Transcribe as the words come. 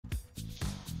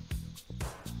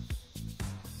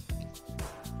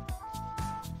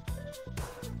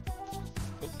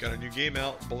Got a new game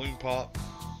out, Balloon Pop.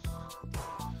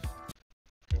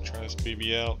 Gonna try this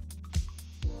baby out.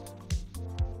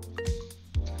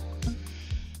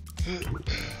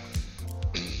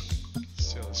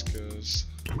 See how this goes.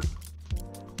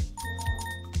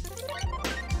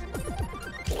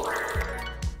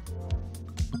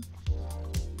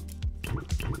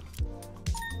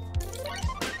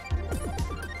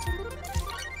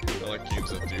 I like games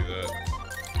that do that.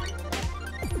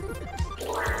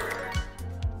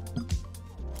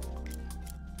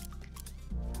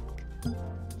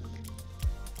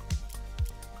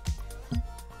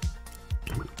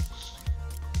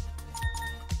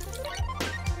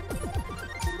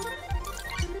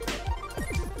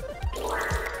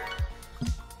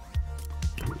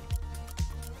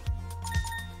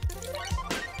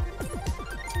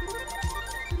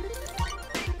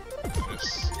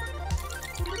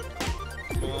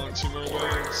 Two more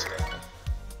wins.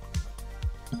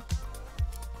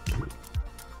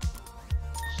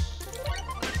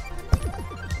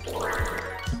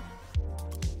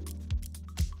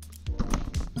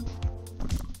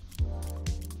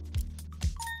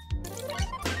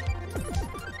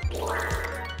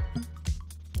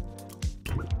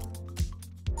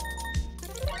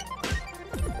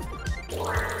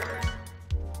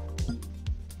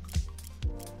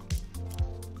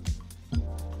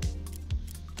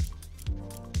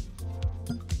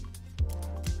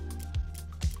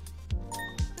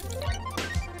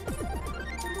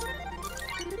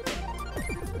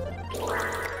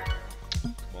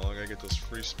 Get those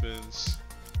free spins.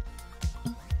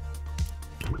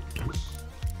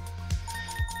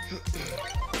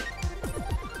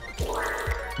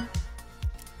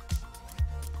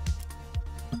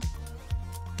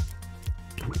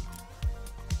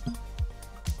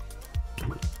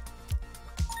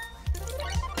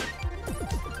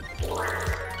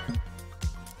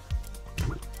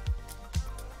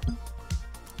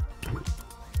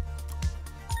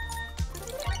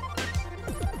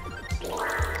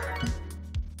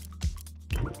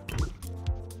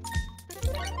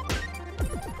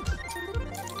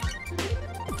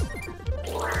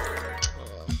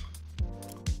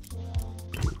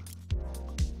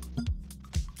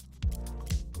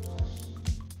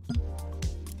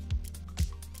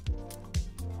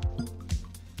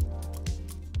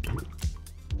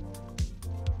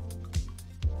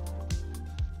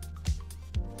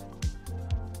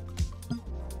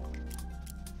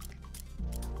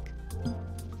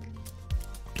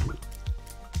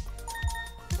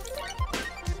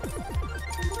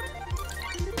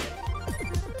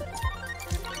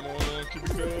 Keep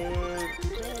it going.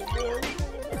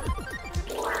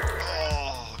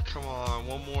 Oh, come on.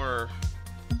 One more.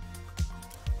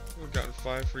 We've gotten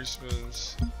 5 free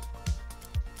spins.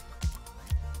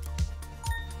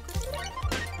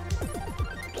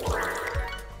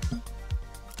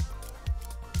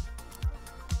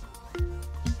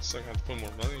 Looks like I have to put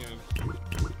more money in.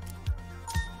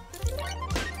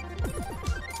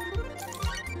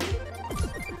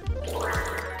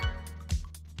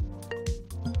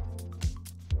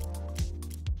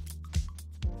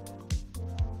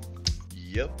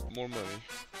 Yep, more money.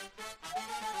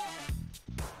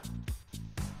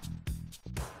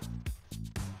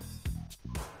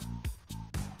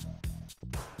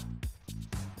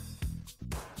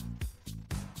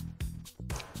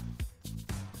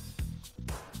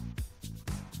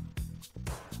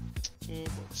 One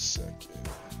second.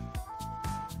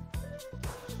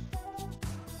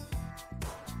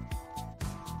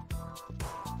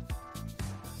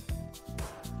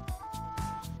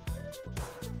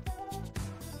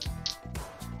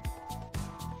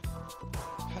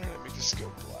 Just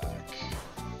go black.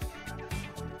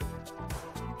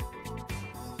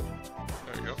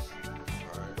 There we go.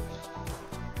 Alright.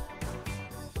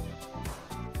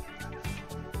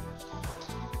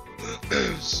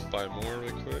 Just buy more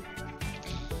really quick.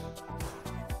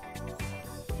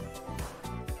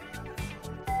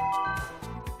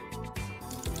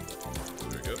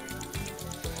 There we go.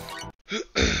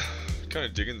 Kind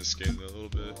of digging this game though a little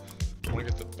bit. I want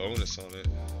to get the bonus on it.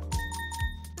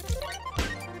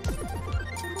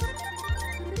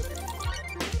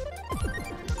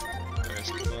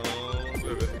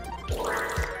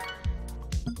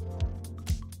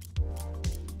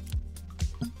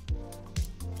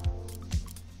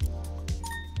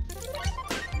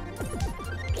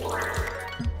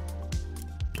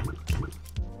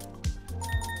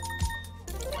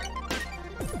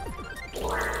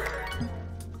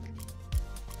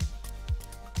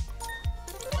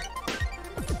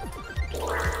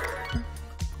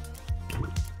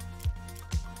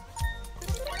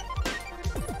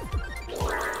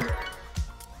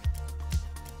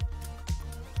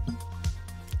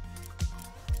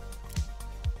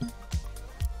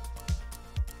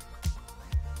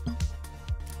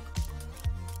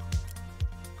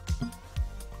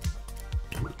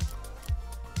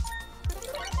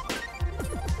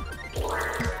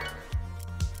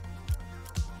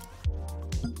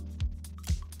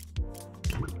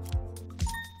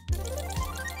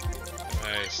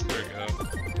 Nice, there we go.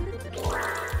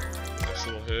 Nice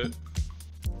little hit.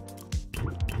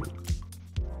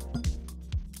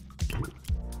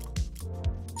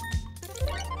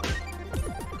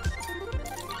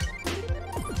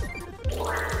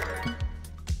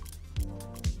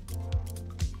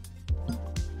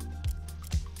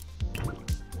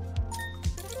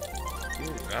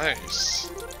 Ooh, nice.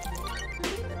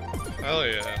 Hell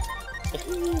yeah.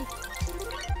 Oh.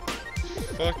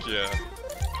 Fuck yeah.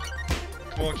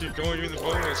 Come on, keep going, give me the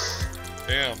bonus.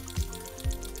 Damn.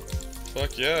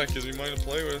 Fuck yeah, gives me money to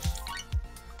play with.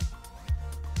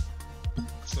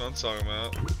 That's what I'm talking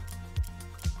about.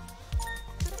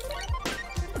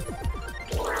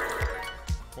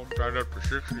 I'll grind up to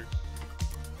 60.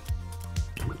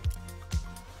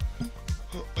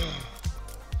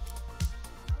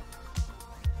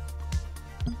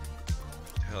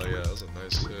 Hell yeah, that was a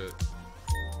nice hit.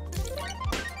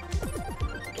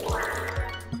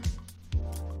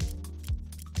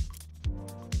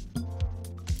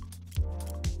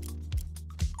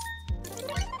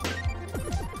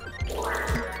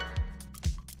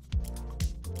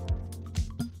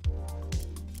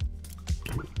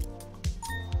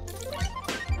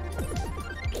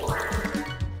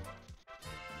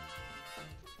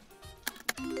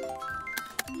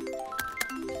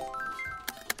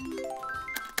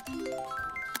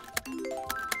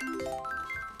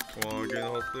 Come on, get the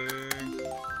whole thing.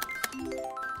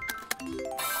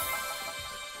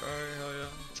 Alright, hell yeah,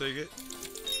 I'll take it.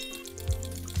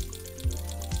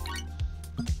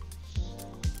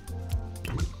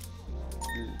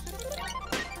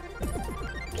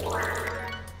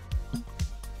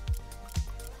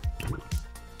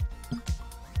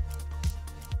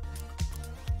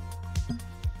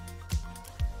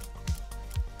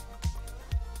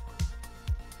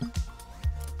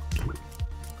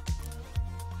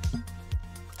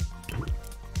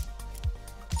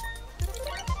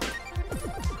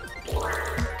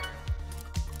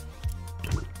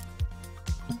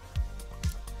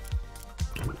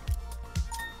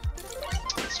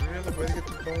 Is there any other way to get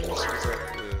the bonus, or is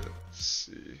that it? Let's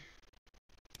see.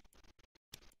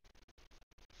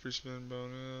 Free spin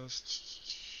bonus.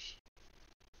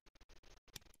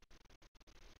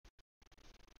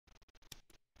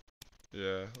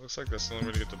 Yeah, looks like that's the only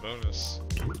way to get the bonus.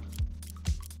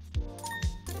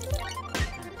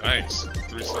 Nice,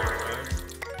 375.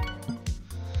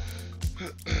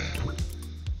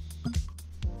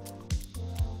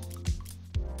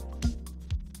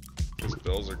 Those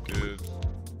bells are good.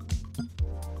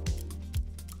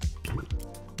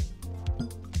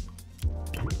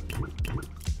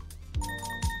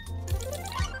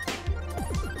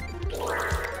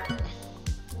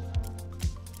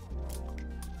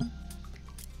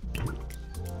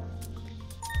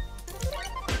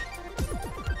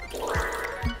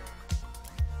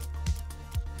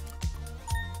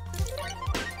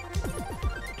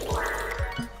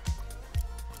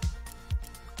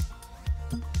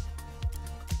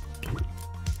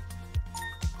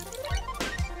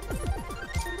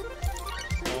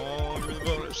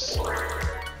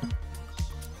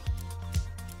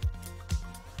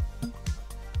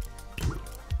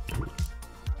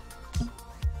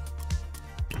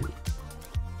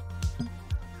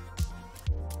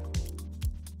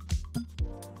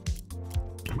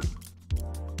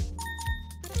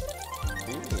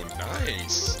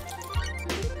 Nice.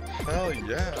 Hell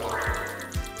yeah.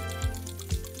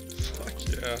 Fuck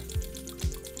yeah.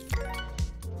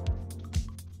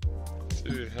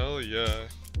 Dude, hell yeah.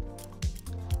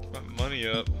 Get my money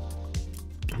up.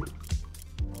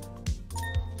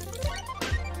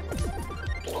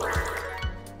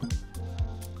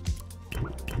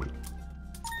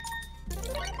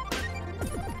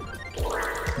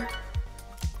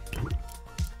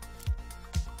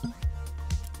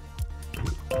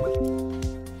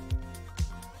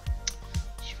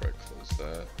 Should probably close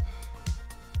that.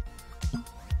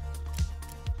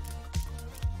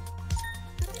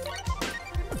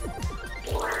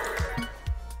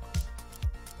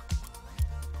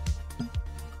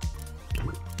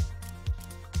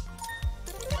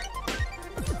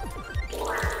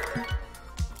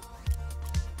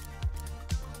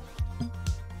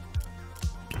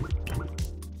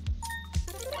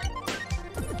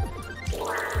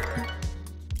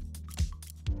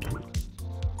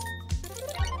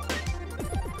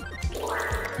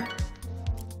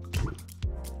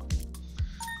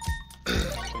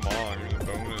 Come on, give me the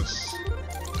bonus.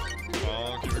 Come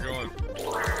on, keep it going.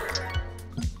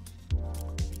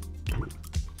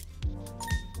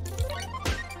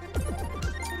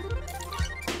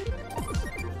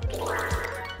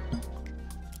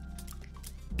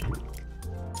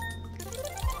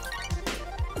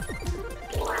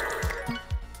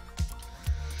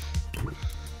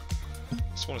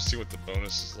 Just want to see what the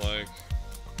bonus is like.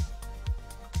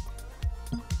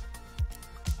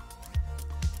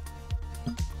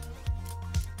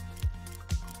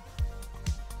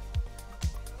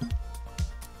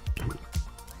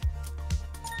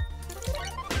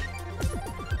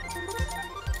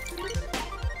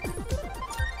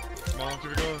 Come on,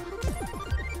 keep it going.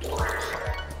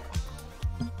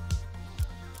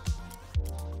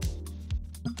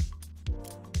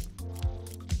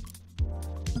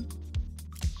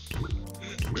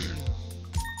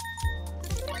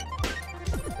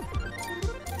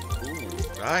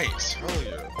 Nice, hell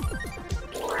yeah.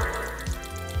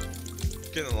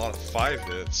 Getting a lot of 5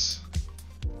 hits.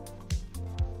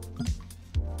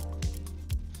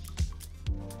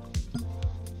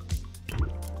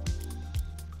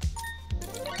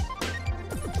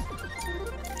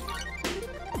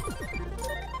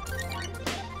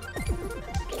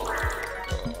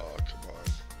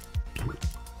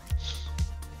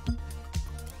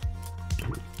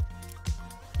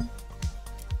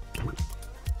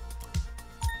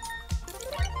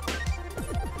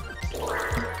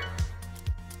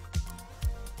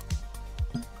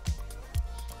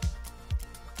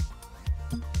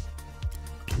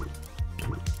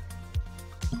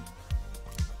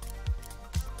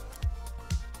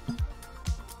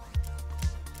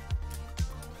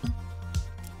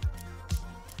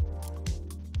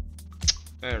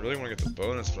 Man, I really want to get the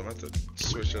bonus, but I'm going to have to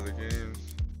switch out of the game.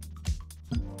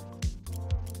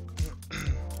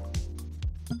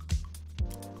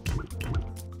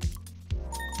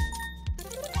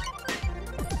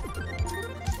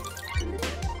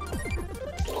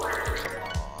 Come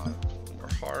on, more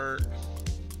heart.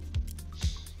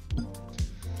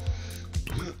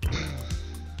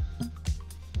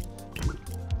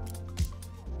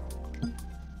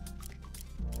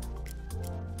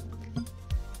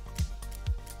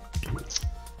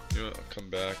 You know what, I'll come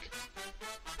back.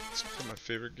 Let's play my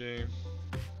favorite game.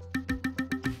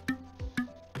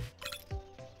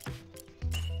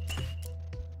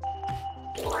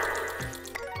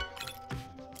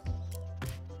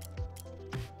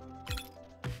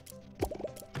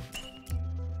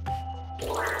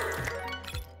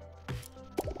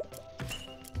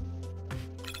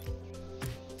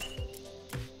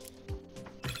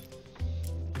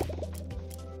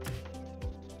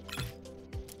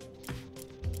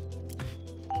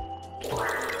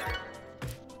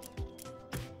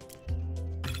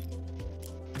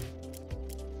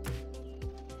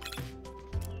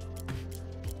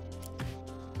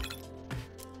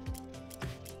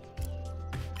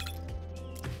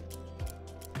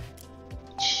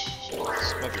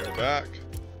 Might be go back.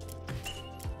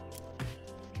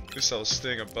 At least I was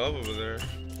staying above over there.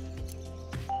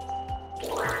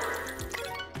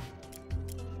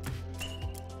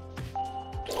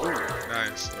 Ooh,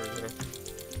 nice. There we go.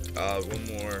 One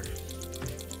more.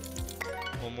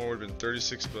 One more would have been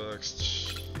 36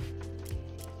 bucks.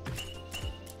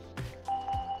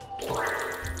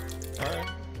 Alright.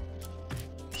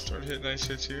 Starting to hit nice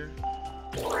hits here.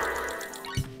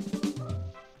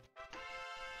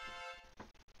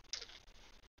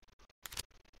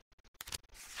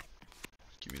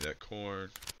 Give me that corn.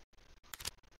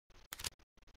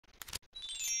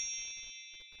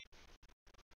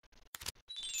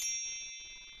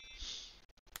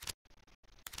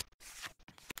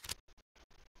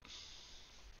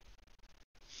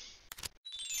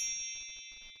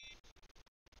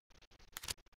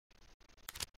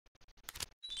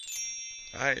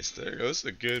 Nice, there goes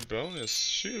a good bonus.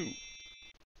 Shoot.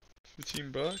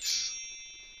 15 bucks.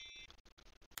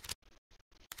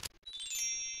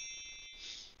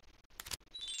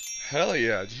 Hell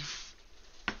yeah,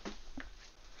 you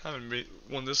haven't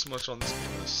won this much on this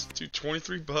bonus. Dude,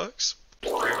 23 bucks?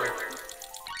 Alright,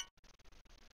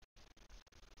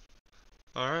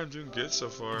 I'm doing good so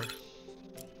far.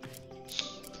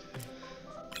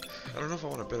 I don't know if I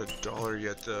want to bet $1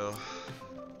 yet though.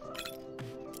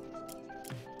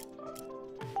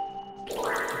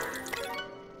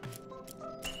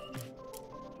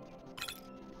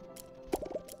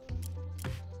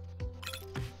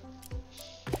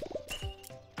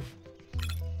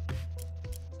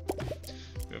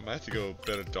 I might have to go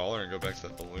bet $1 and go back to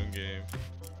that balloon game.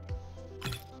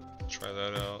 Try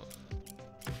that out.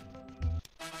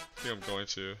 I think I'm going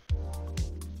to.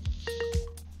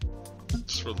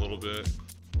 Just for a little bit.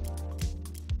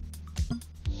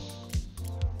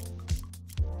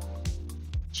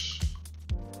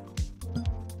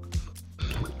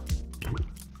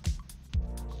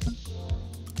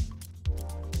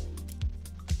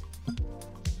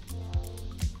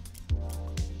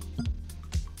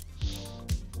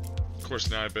 Of course,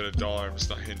 now I bet $1, I'm just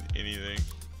not hitting anything.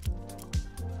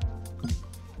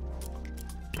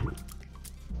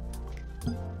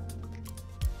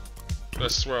 I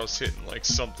swear I was hitting like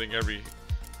something every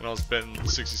when I was betting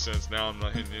 60 cents. Now I'm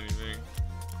not hitting anything.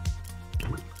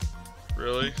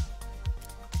 Really?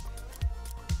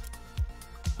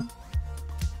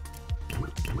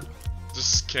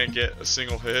 Just can't get a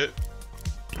single hit.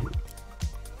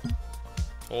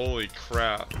 Holy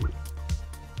crap.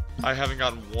 I haven't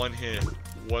gotten one hit.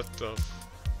 What the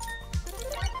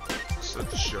is that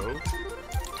the show?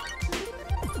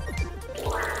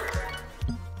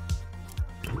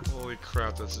 Holy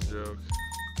crap, that's a joke.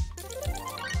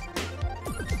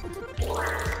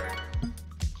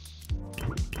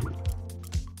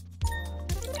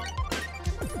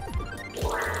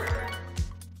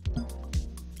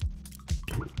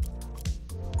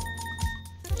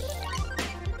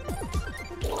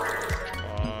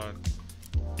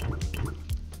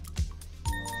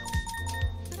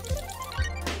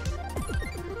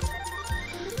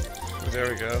 There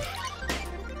we go.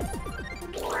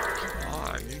 Come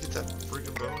on, you get that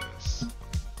freaking bonus.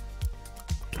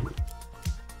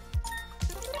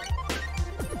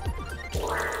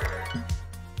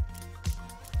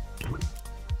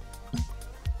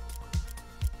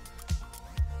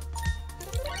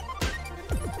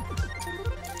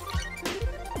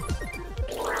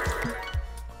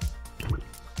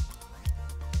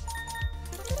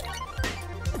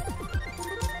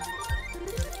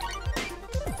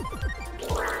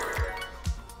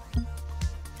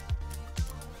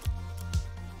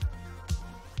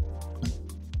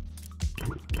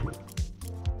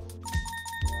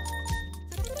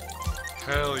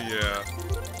 Hell yeah.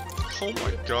 Oh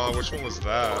my god, which one was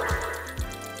that?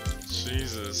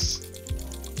 Jesus.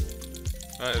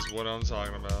 That is what I'm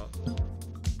talking about.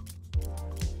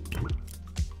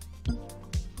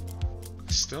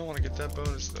 I still want to get that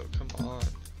bonus though, come on.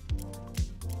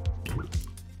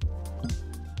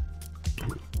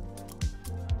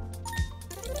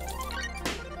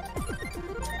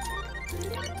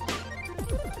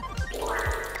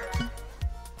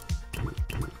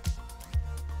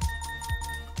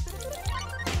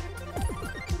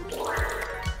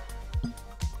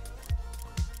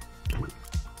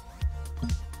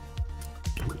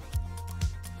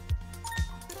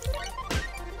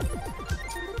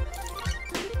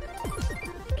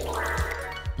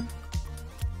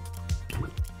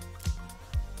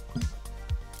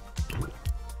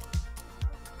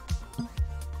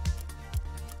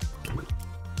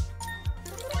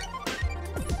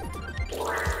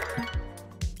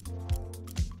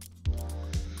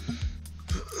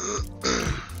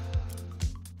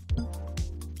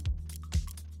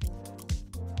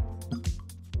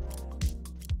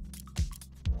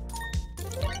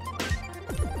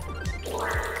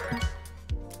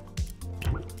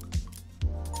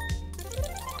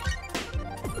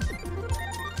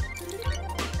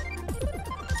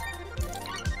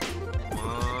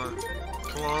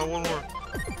 One more.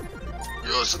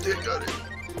 Yes, I did got it.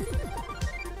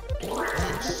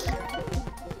 Yes.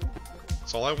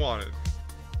 That's all I wanted.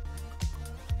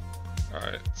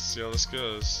 Alright, let's see how this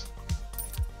goes.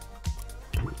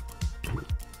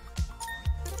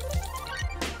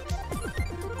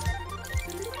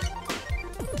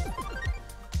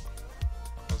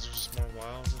 Those are just more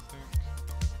wilds, I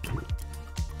think.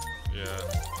 Yeah.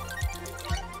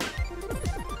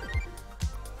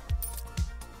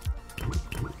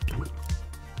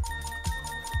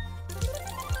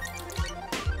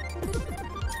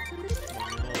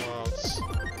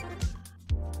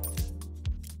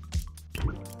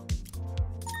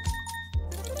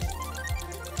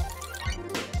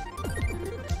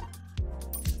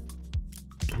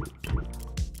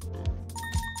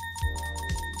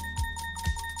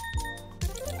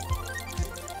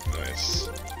 Nice.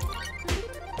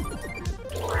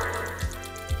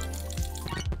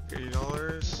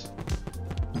 $80.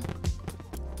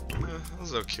 That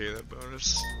was okay, that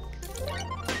bonus.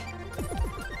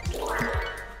 I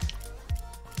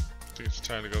think it's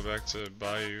time to go back to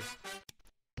Bayou.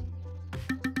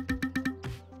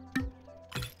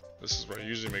 This is where I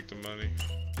usually make the money.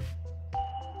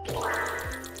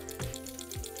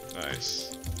 Nice.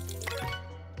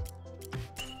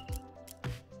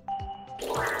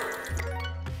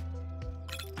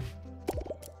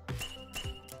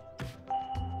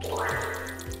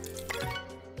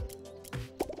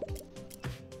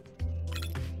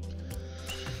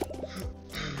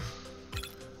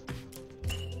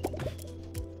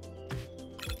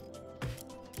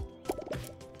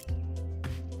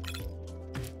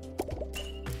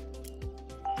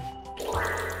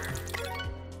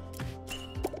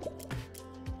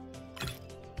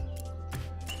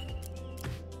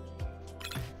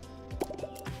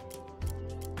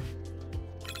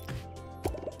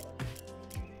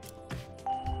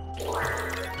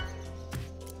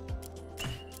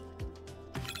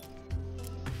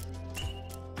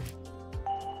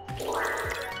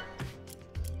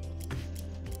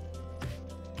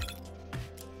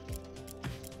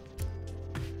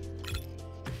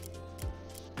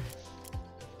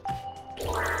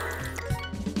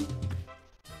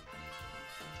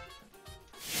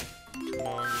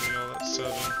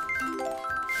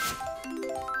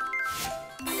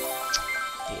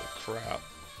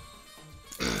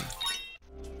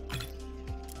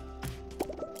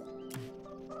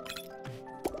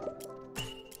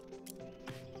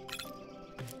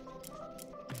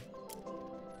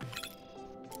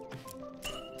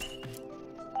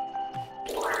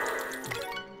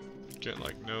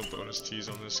 bonus teas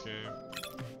on this game.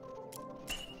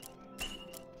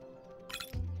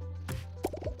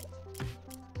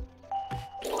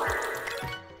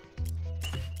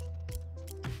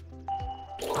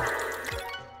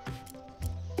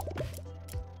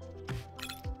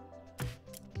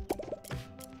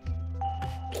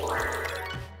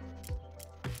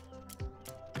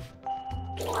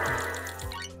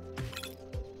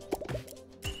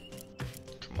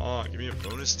 Come on, give me a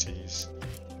bonus tease.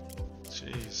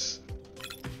 Jeez.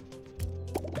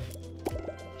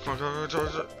 Come on, come on, come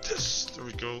on, come on. Yes, there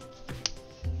we go.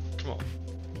 Come on.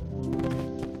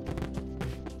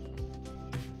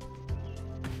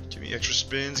 Give me extra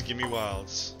spins, give me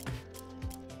wilds.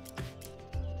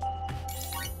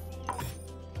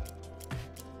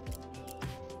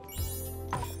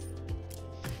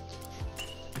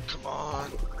 Come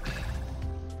on.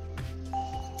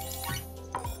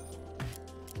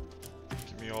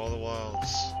 Give me all the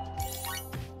wilds.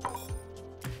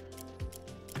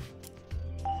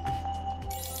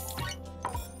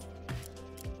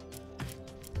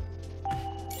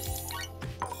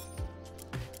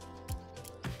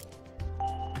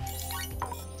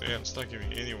 Damn, it's not giving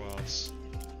me any wilds.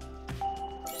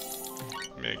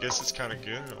 I mean, I guess it's kind of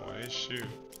good in a way. Shoot.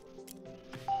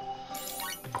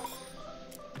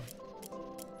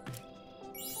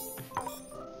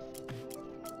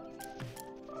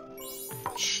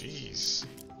 Jeez.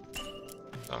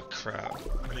 Oh crap.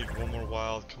 I need one more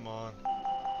wild, come on.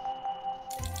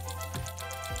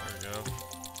 There we go.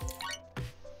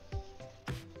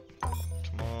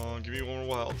 Come on, give me one more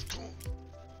wild. Come on.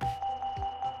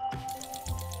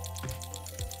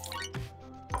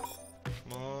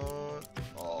 Come on.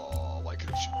 Oh, why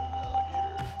couldn't you put it out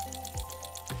here?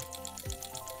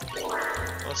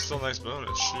 Oh, that's still a nice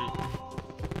bonus, shoot.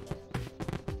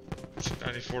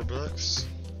 94 bucks.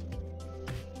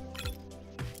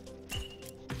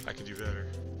 I could do better.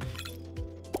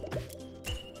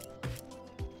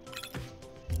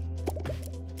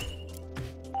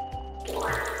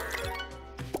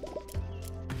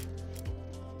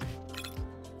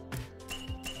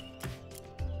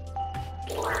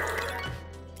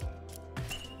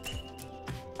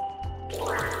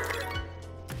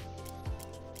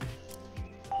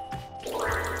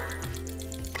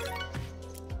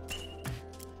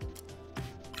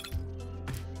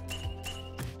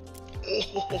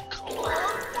 Oh, come on,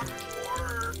 one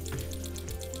more.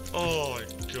 Oh my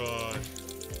god.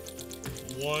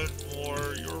 One more,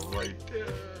 you're right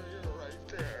there, you're right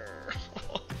there.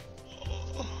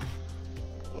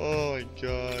 Oh my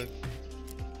god.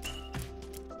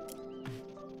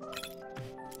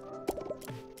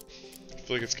 I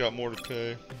feel like it's got more to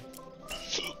pay.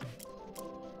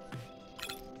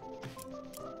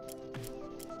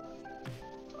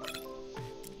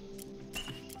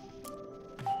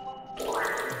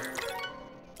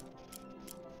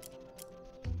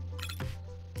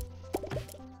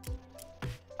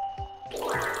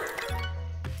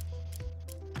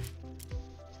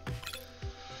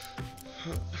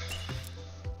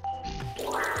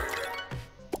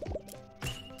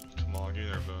 Come on, give me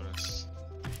their bonus.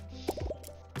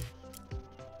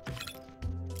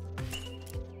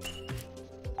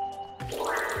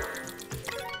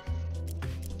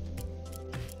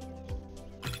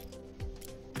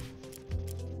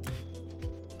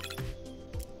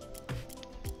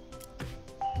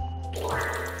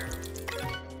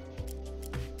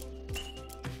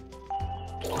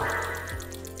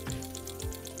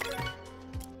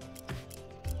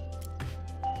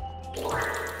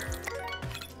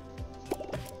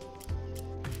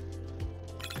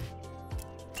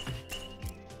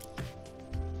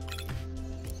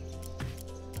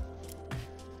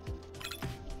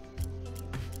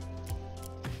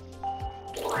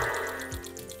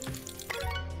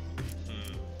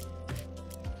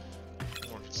 I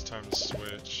wonder if it's time to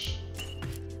switch.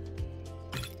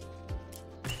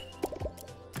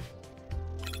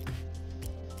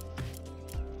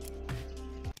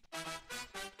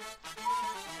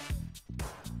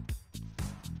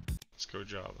 Let's go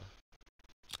Java.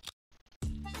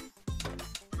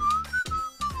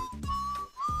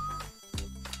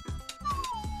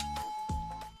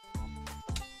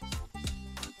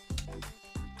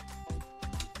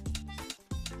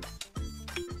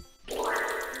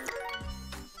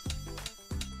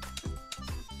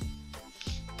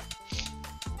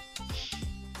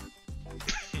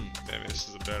 Damn, this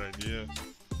is a bad idea.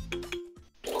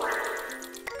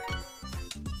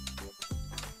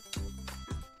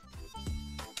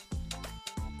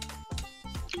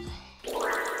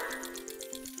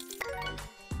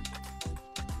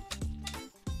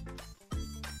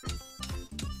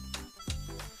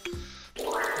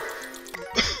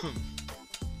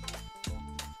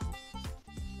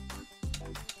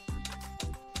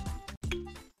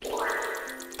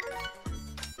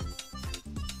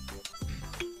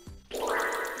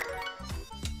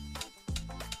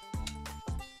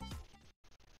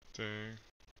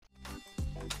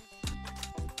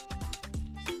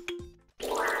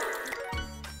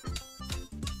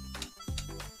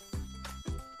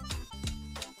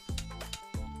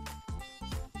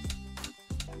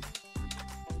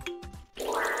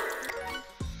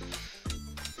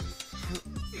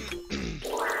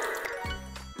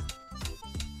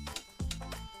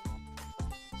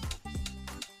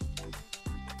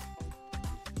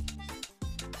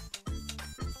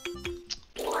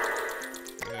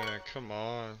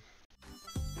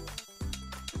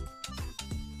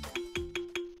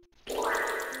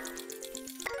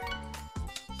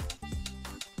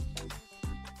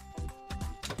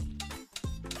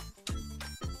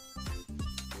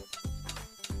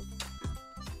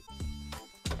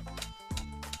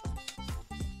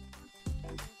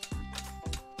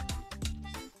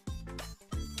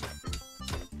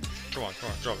 Come on,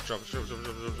 drop it, drop it, drop it, drop it, drop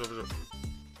it, drop it, drop it.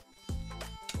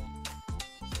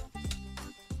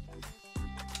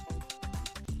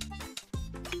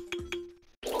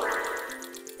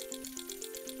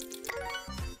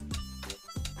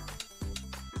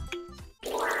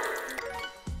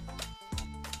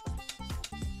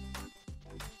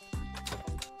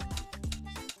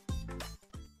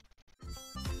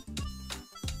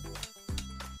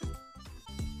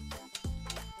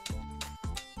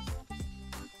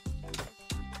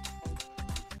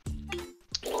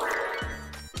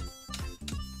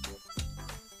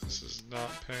 This is not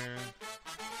paying.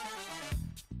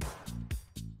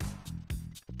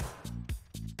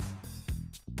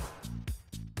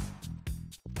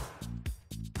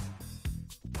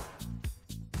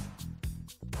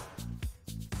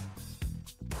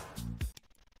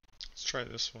 Let's try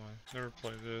this one. Never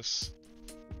played this.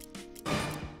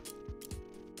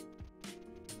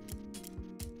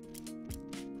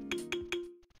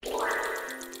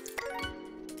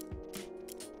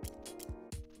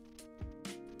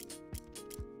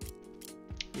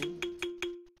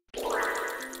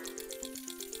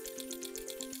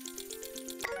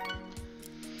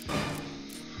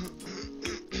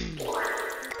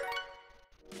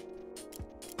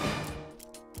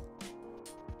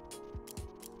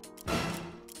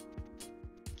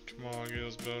 Come on, get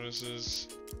those bonuses.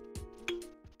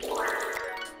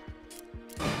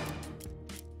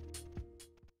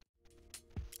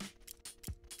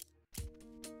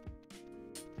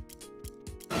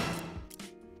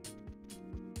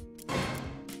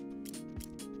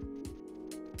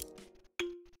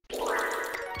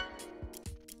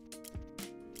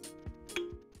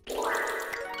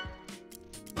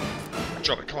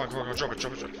 Drop it, come on, drop it, drop it,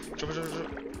 drop it, drop it, drop it, drop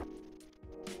it.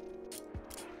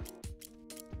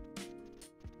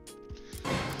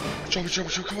 Drop it, drop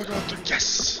it, come on,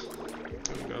 yes!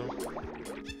 There we go.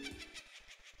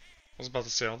 I was about to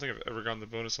say, I don't think I've ever gotten the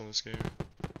bonus on this game.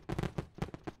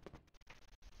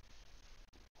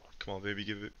 Come on, baby,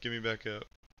 give me back up.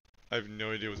 I have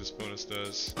no idea what this bonus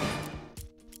does.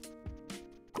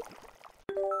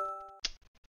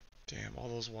 Damn, all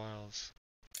those wilds.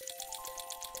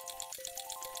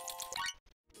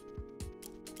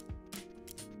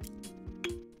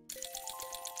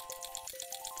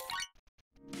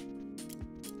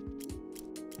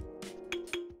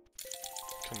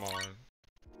 Come on.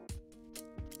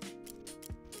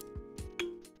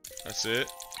 That's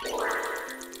it.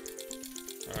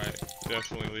 Alright,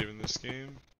 definitely leaving this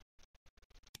game.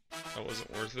 That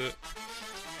wasn't worth it.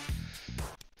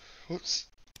 Whoops.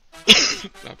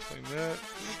 Not playing that.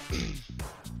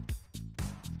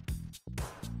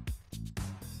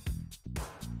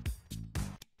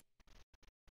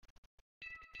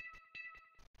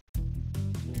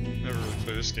 Never really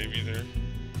played this game either.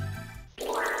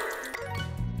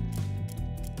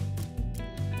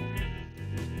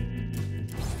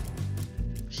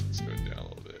 Let's go down a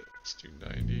little bit. Let's do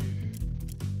 90.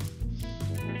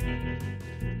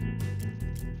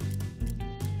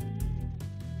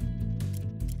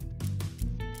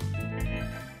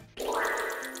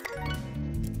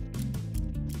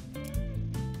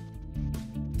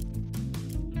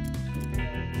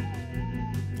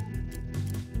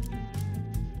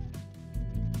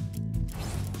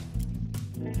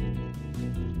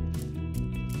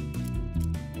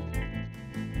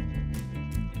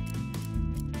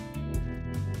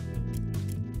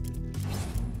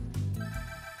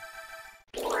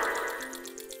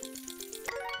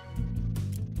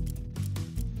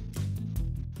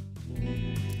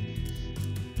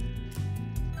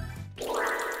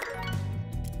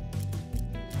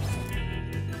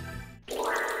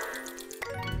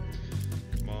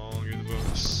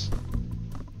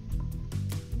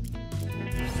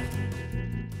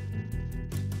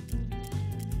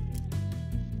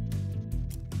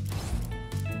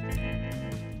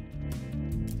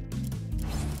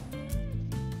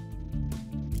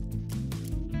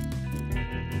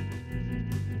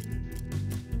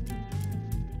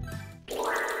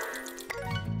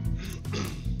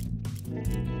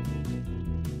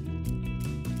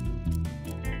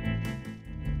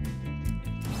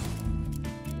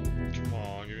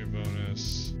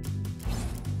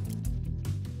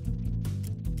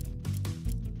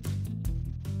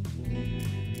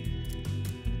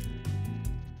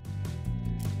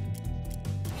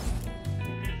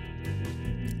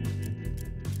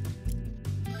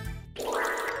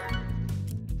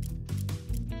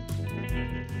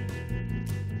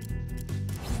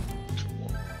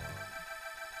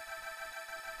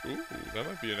 Ooh, that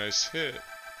might be a nice hit.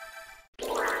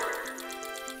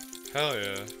 Hell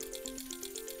yeah.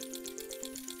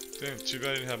 Damn, too bad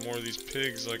I didn't have more of these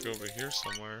pigs like over here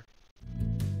somewhere.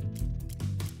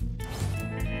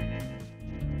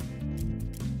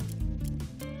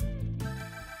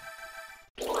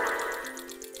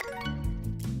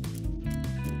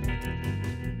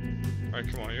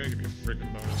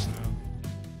 freaking bonus now.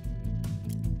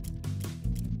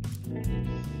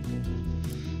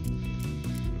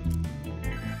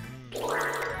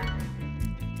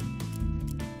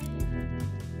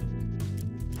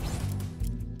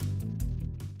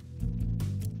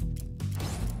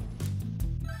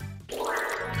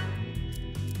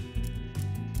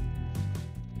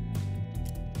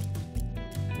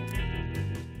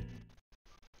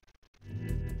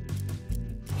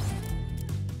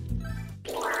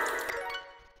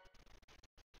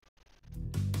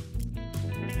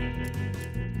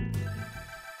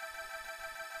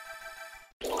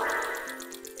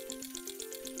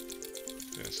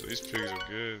 Yeah, so these pigs are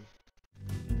good.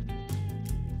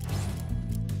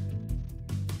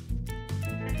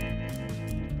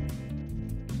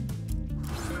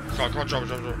 Come on, drop it.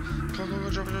 Come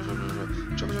on, drop it.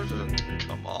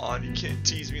 Come on, you can't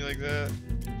tease me like that.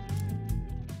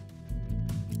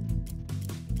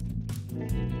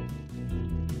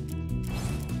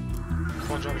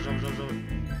 Come on, drop it.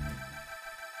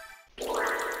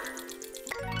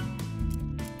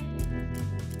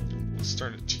 It's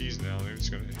starting to tease now, maybe it's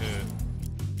gonna hit.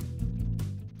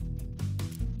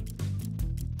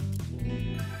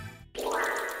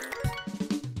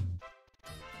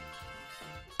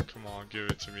 Come on, give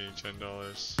it to me,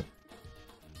 $10.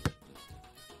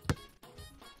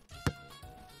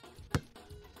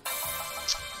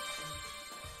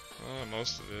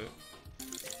 Most of it.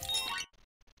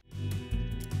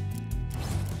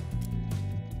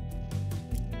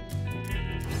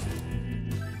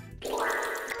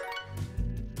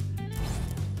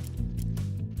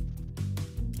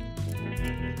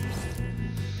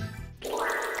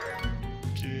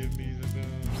 Give me the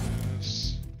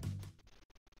bonus.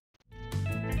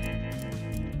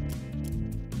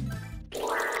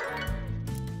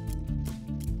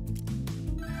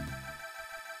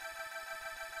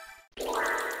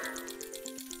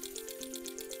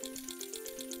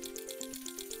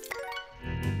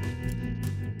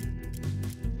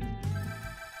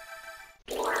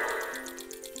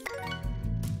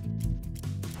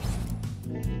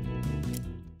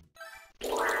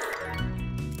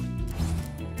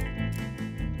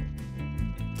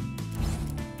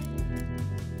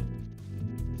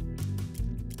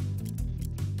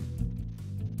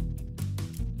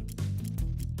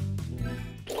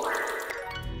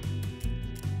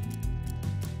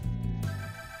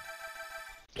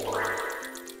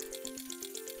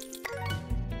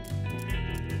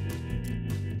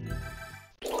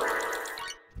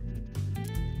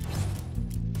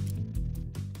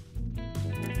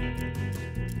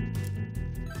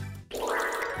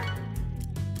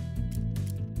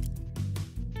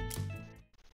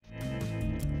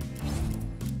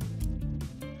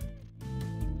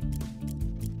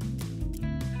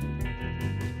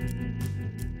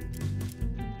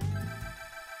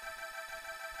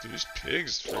 Dude, these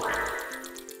pigs freaking...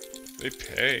 They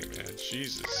pay, man.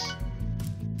 Jesus.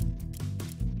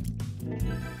 I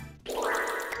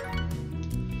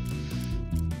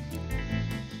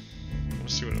want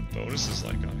to see what a bonus is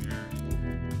like on here.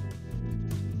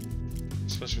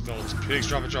 Especially with all those pigs.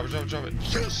 Drop it.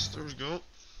 Yes! There we go.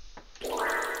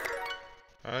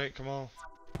 Alright, come on.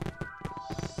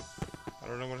 I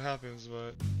don't know what happens,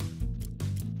 but...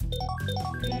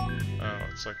 Oh,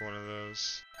 it's like one of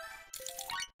those.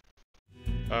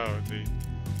 Oh, the...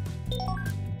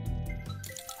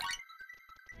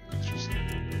 Interesting.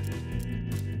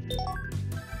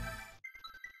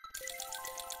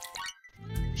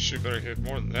 Shoot, better hit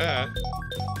more than that.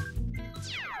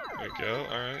 There we go,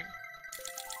 alright.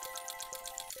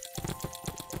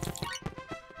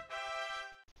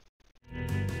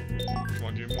 Come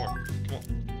on, give me more. Come on.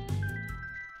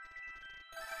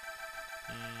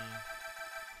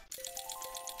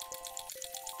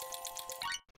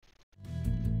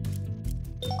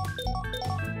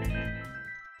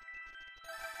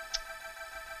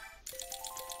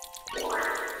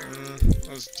 That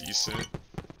was decent.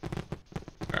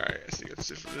 Alright, I think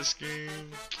that's it for this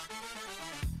game.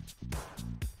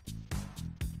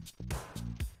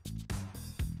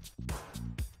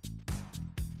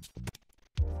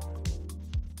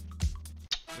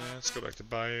 Let's go back to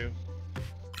Bayou.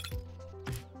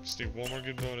 Just need one more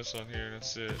good bonus on here and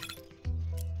that's it.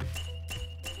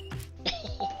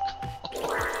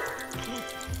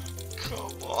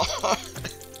 Come on!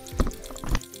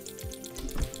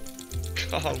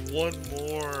 God, one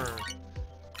more!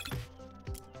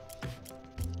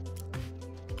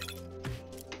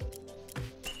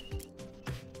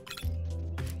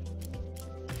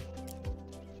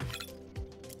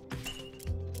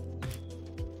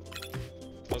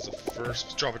 That was the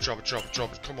first. Drop it.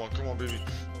 Come on, baby.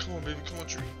 Come on,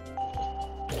 tree.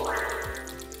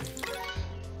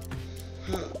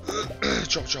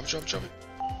 Drop it, drop it, drop it, drop it.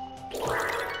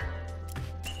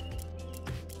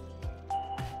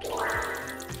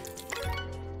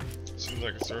 Seems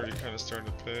like it's already kind of starting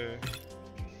to pay.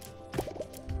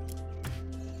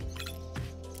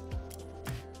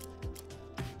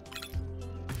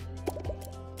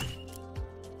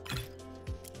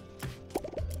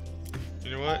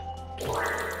 You know what?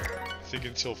 I think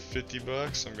until 50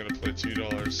 bucks, I'm gonna play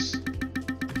 $2.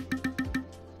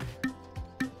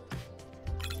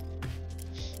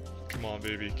 Come on,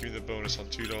 baby, give me the bonus on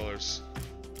 $2.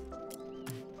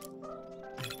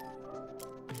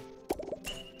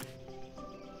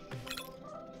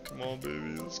 Come on,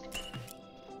 baby, let's go.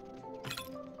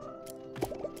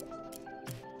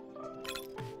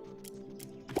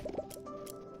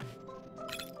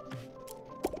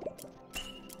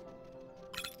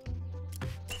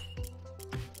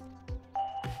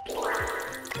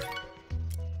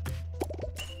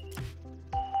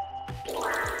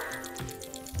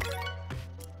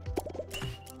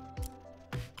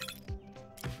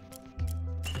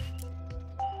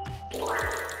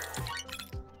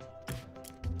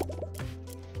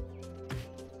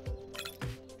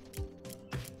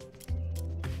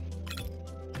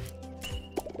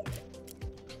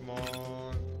 Come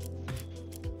on.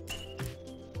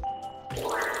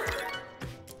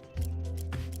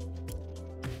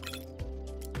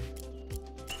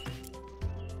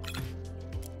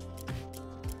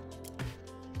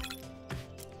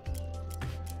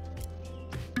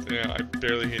 Yeah, I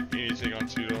barely hit anything on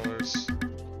 $2.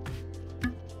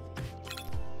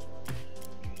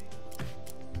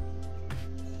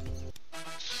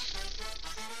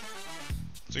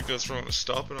 I think that's where I'm gonna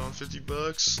stop it on 50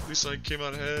 bucks. At least I came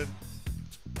out ahead.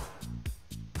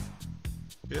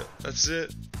 Yeah, that's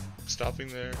it. Stopping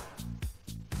there.